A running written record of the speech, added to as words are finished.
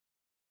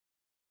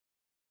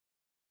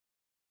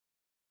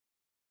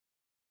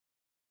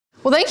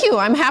Well, thank you.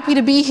 I'm happy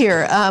to be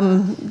here.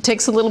 It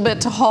takes a little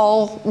bit to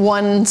haul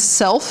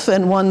oneself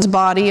and one's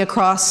body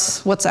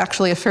across what's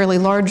actually a fairly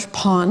large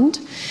pond.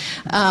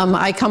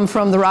 I come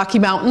from the Rocky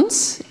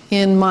Mountains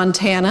in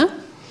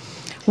Montana,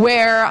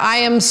 where I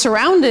am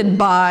surrounded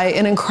by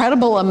an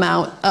incredible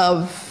amount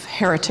of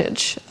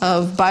heritage,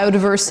 of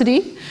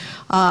biodiversity.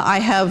 I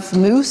have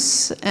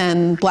moose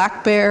and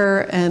black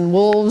bear and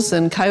wolves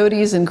and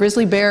coyotes and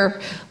grizzly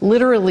bear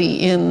literally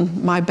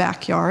in my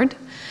backyard.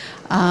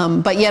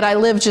 But yet I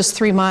live just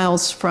 3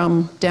 miles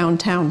from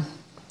downtown.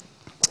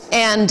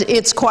 And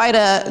it's quite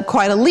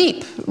a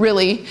leap,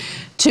 really,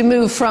 to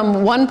move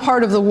from one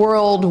part of the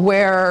world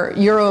where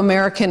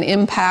Euro-American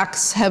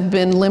impacts have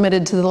been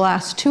limited to the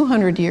last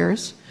 200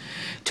 years,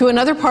 to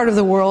another part of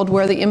the world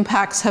where the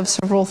impacts have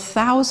several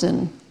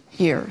thousand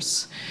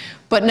years.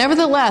 But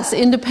nevertheless,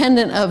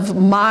 independent of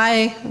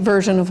my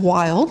version of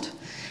wild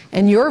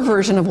and your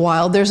version of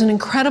wild, there's an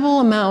incredible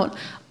amount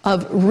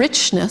of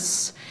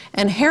richness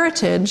and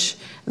heritage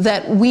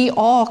that we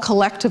all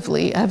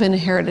collectively have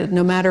inherited,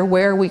 no matter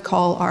where we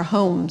call our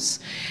homes.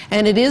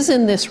 And it is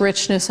in this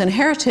richness and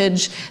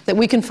heritage that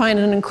we can find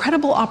an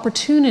incredible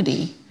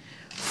opportunity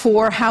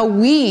for how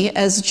we,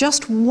 as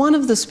just one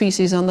of the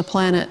species on the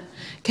planet,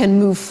 can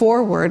move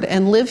forward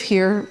and live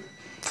here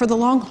for the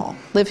long haul,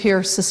 live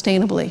here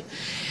sustainably.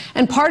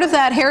 And part of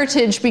that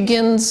heritage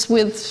begins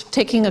with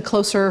taking a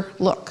closer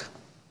look,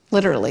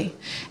 literally,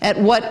 at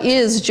what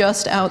is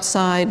just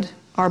outside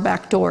our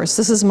back doors.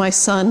 This is my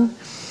son,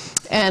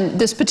 and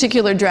this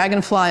particular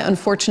dragonfly,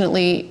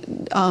 unfortunately,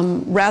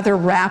 rather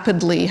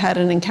rapidly had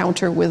an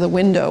encounter with a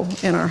window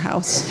in our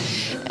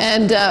house.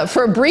 And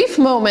for a brief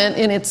moment,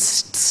 in its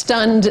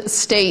stunned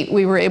state,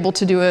 we were able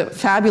to do a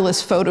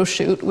fabulous photo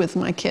shoot with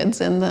my kids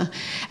and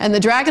the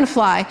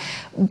dragonfly.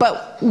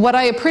 But what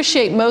I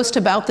appreciate most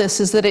about this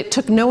is that it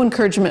took no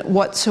encouragement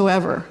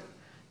whatsoever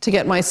to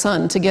get my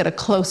son to get a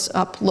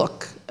close-up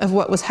look of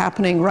what was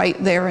happening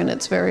right there in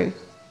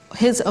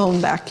his own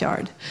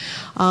backyard.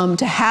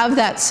 To have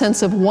that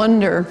sense of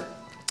wonder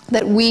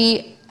that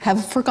we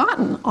have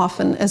forgotten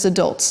often as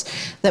adults,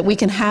 that we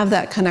can have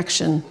that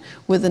connection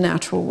with the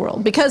natural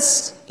world.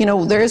 Because, you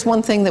know, there is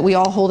one thing that we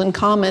all hold in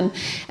common,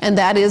 and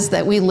that is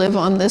that we live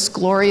on this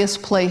glorious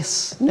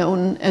place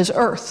known as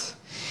Earth.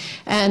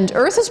 And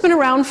Earth has been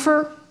around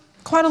for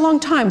quite a long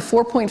time,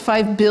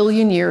 4.5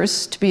 billion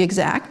years to be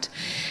exact.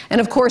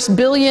 And of course,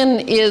 billion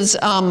is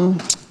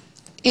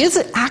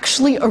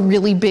actually a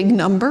really big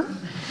number.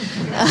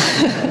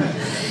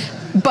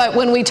 But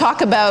when we talk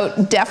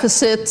about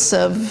deficits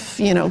of,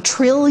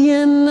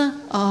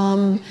 trillion,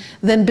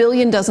 then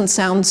billion doesn't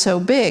sound so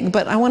big.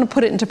 But I want to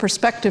put it into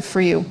perspective for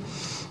you.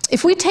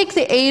 If we take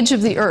the age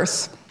of the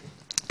Earth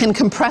and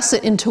compress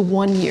it into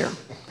 1 year,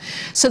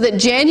 so that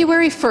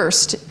January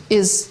 1st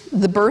is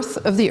the birth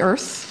of the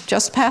Earth,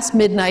 just past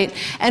midnight,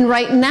 and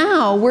right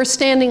now we're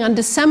standing on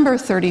December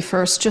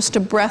 31st, just a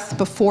breath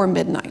before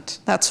midnight.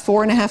 That's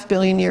 4.5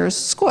 billion years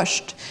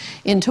squished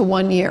into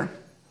 1 year.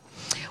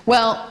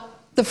 Well,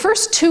 the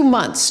first 2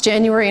 months,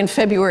 January and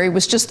February,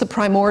 was just the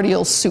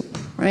primordial soup,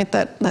 right?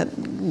 That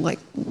like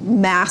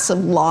mass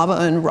of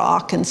lava and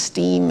rock and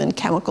steam and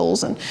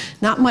chemicals and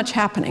not much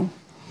happening.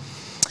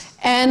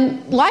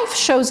 And life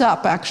shows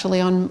up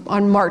actually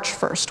on March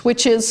 1st,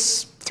 which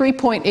is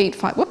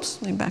 3.85,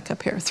 whoops, let me back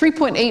up here,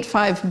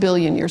 3.85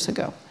 billion years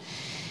ago.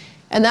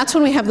 And that's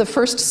when we have the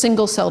first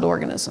single-celled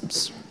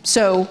organisms.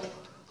 So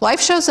life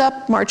shows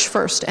up March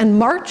 1st, and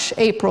March,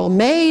 April,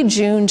 May,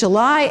 June,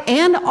 July,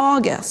 and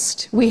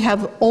August, we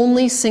have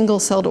only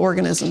single-celled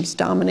organisms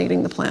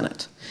dominating the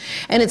planet.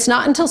 And it's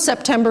not until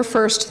September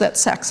 1st that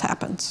sex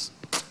happens.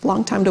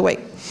 Long time to wait.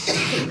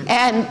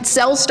 And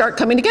cells start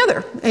coming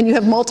together, and you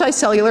have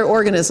multicellular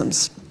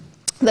organisms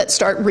that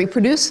start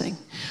reproducing.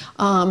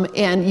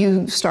 And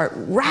you start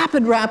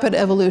rapid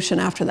evolution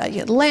after that. You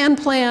had land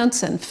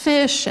plants and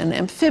fish and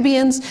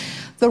amphibians.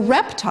 The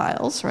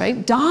reptiles,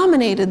 right,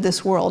 dominated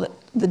this world.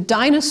 The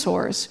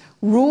dinosaurs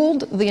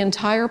ruled the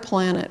entire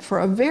planet for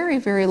a very,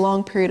 very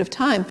long period of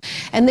time.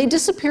 And they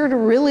disappeared a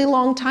really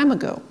long time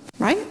ago,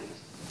 right?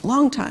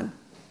 Long time.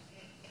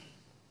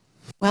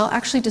 Well,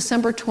 actually,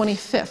 December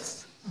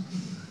 25th,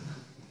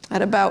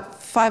 at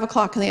about 5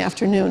 o'clock in the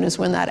afternoon is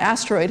when that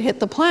asteroid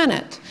hit the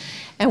planet.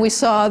 And we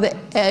saw the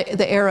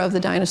era of the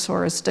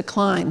dinosaurs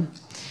decline.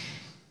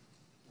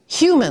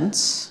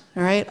 Humans,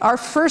 all right, our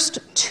first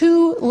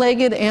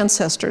two-legged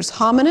ancestors,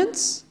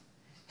 hominids,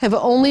 have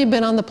only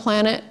been on the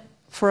planet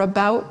for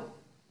about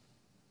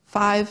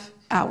 5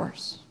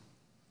 hours.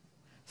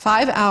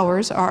 5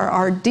 hours are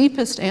our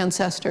deepest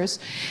ancestors.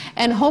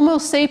 And Homo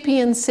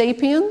sapiens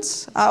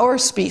sapiens, our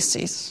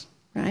species,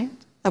 right,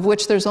 of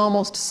which there's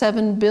almost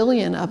 7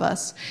 billion of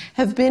us,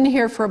 have been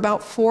here for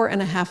about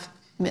 4.5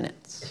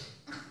 minutes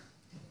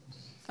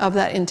of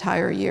that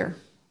entire year.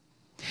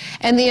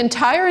 And the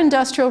entire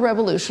Industrial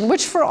Revolution,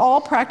 which for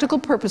all practical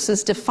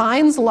purposes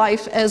defines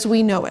life as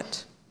we know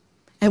it.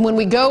 And when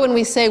we go and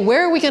we say,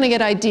 where are we going to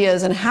get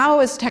ideas, and how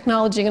is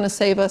technology going to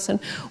save us,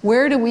 and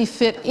where do we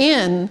fit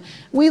in,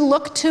 we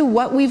look to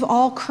what we've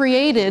all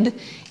created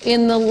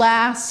in the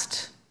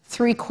last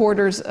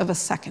 3/4 of a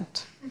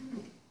second.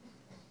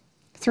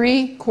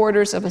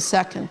 3/4 of a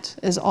second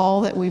is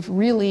all that we've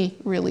really,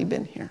 really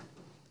been here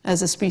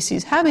as a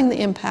species, having the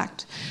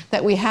impact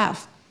that we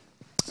have.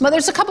 But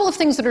there's a couple of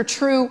things that are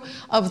true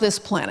of this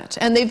planet,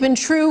 and they've been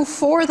true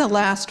for the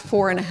last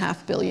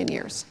 4.5 billion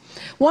years.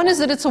 One is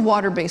that it's a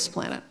water-based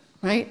planet,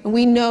 right?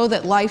 We know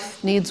that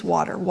life needs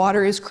water.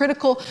 Water is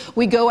critical.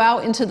 We go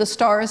out into the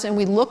stars and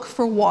we look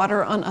for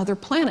water on other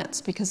planets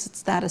because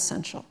it's that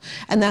essential.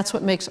 And that's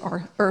what makes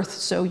our Earth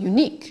so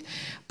unique.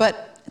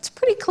 But it's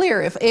pretty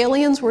clear if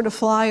aliens were to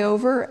fly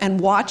over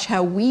and watch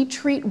how we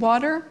treat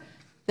water,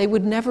 they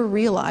would never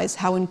realize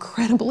how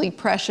incredibly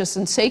precious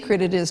and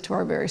sacred it is to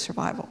our very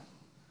survival.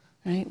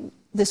 Right?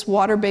 This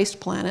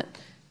water-based planet,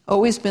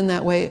 always been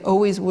that way,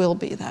 always will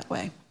be that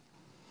way.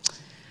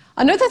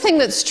 Another thing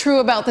that's true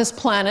about this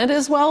planet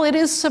is, well, it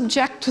is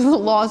subject to the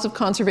laws of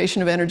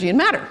conservation of energy and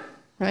matter,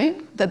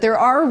 right? That there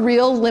are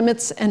real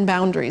limits and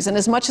boundaries. And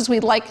as much as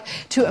we'd like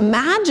to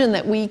imagine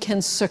that we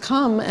can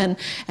succumb and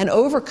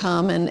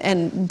overcome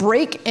and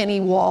break any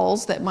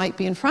walls that might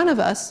be in front of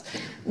us,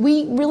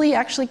 we really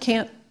actually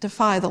can't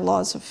defy the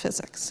laws of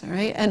physics, all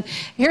right? And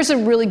here's a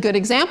really good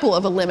example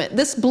of a limit.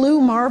 This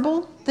blue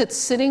marble that's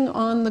sitting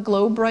on the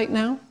globe right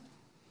now,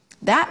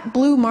 that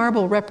blue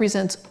marble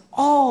represents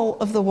all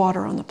of the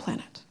water on the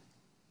planet.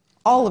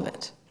 All of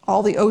it.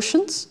 All the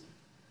oceans,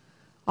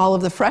 all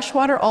of the fresh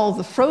water, all of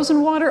the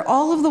frozen water,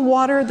 all of the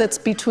water that's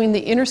between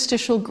the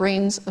interstitial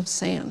grains of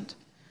sand,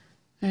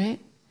 right?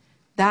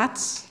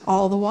 That's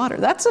all the water.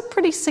 That's a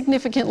pretty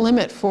significant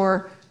limit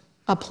for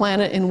a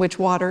planet in which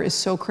water is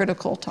so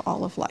critical to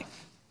all of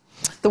life.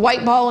 The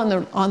white ball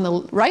on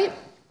the right,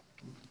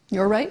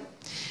 your right,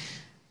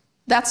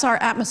 that's our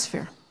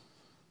atmosphere.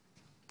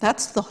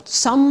 That's the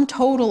sum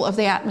total of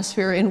the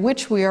atmosphere in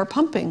which we are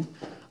pumping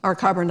our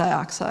carbon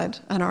dioxide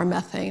and our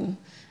methane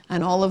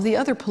and all of the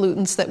other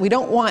pollutants that we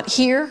don't want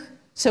here.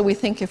 So we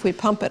think if we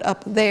pump it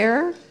up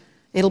there,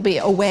 it'll be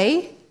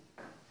away.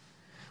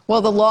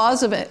 Well, the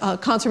laws of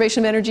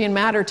conservation of energy and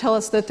matter tell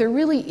us that there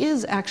really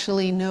is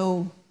actually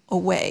no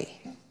away.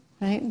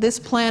 Right? This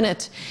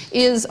planet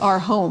is our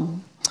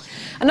home.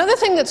 Another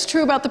thing that's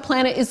true about the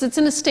planet is it's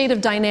in a state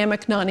of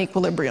dynamic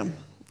non-equilibrium.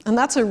 And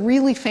that's a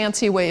really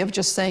fancy way of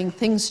just saying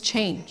things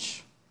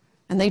change.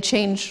 And they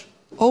change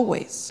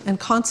always and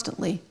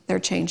constantly. They're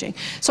changing.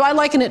 So I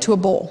liken it to a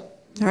bowl,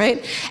 all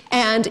right?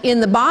 And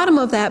in the bottom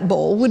of that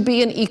bowl would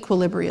be an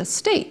equilibrium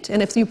state.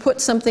 And if you put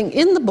something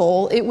in the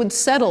bowl, it would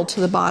settle to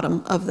the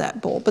bottom of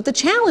that bowl. But the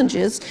challenge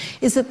is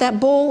that that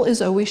bowl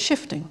is always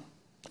shifting.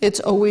 It's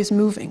always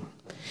moving.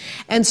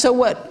 And so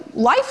what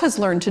life has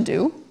learned to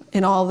do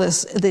in all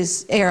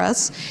these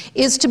eras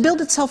is to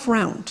build itself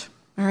round.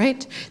 All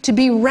right? To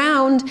be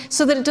round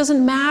so that it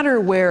doesn't matter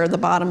where the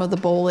bottom of the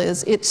bowl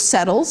is. It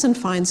settles and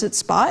finds its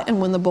spot,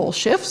 and when the bowl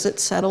shifts, it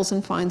settles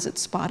and finds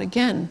its spot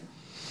again.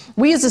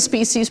 We as a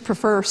species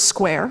prefer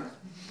square,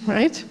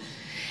 right?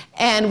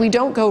 And we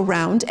don't go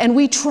round, and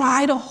we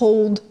try to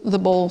hold the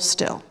bowl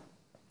still.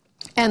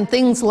 And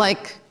things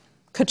like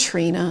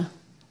Katrina,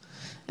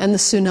 and the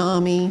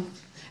tsunami,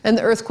 and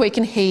the earthquake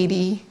in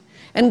Haiti,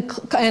 and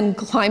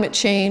climate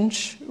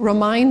change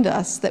remind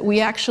us that we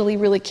actually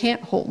really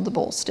can't hold the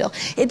bowl still.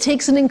 It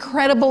takes an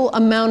incredible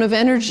amount of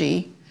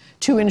energy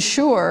to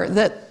ensure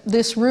that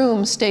this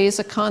room stays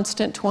a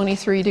constant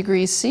 23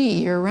 degrees C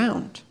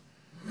year-round.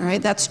 All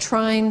right, that's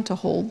trying to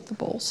hold the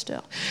bowl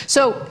still.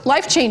 So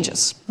life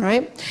changes,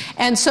 right?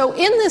 And so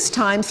in this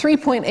time,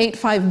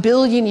 3.85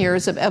 billion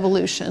years of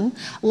evolution,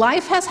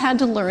 life has had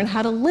to learn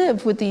how to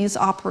live with these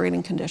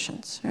operating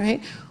conditions,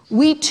 right?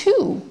 We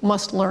too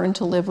must learn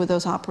to live with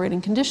those operating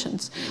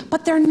conditions.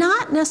 But they're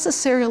not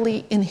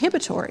necessarily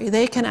inhibitory.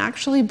 They can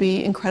actually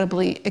be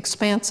incredibly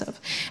expansive.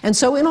 And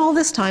so in all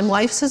this time,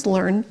 life has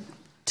learned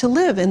to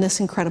live in this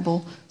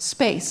incredible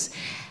space.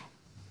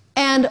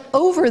 And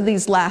over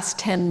these last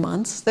 10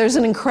 months, there's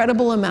an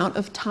incredible amount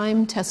of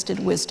time-tested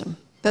wisdom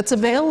that's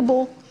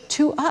available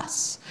to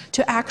us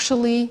to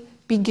actually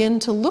begin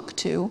to look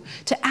to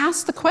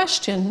ask the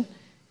question,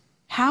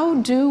 how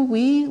do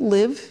we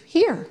live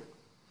here?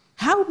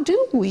 How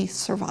do we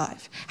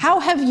survive? How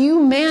have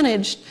you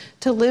managed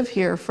to live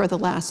here for the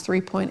last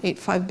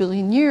 3.85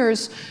 billion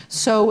years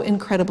so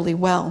incredibly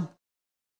well?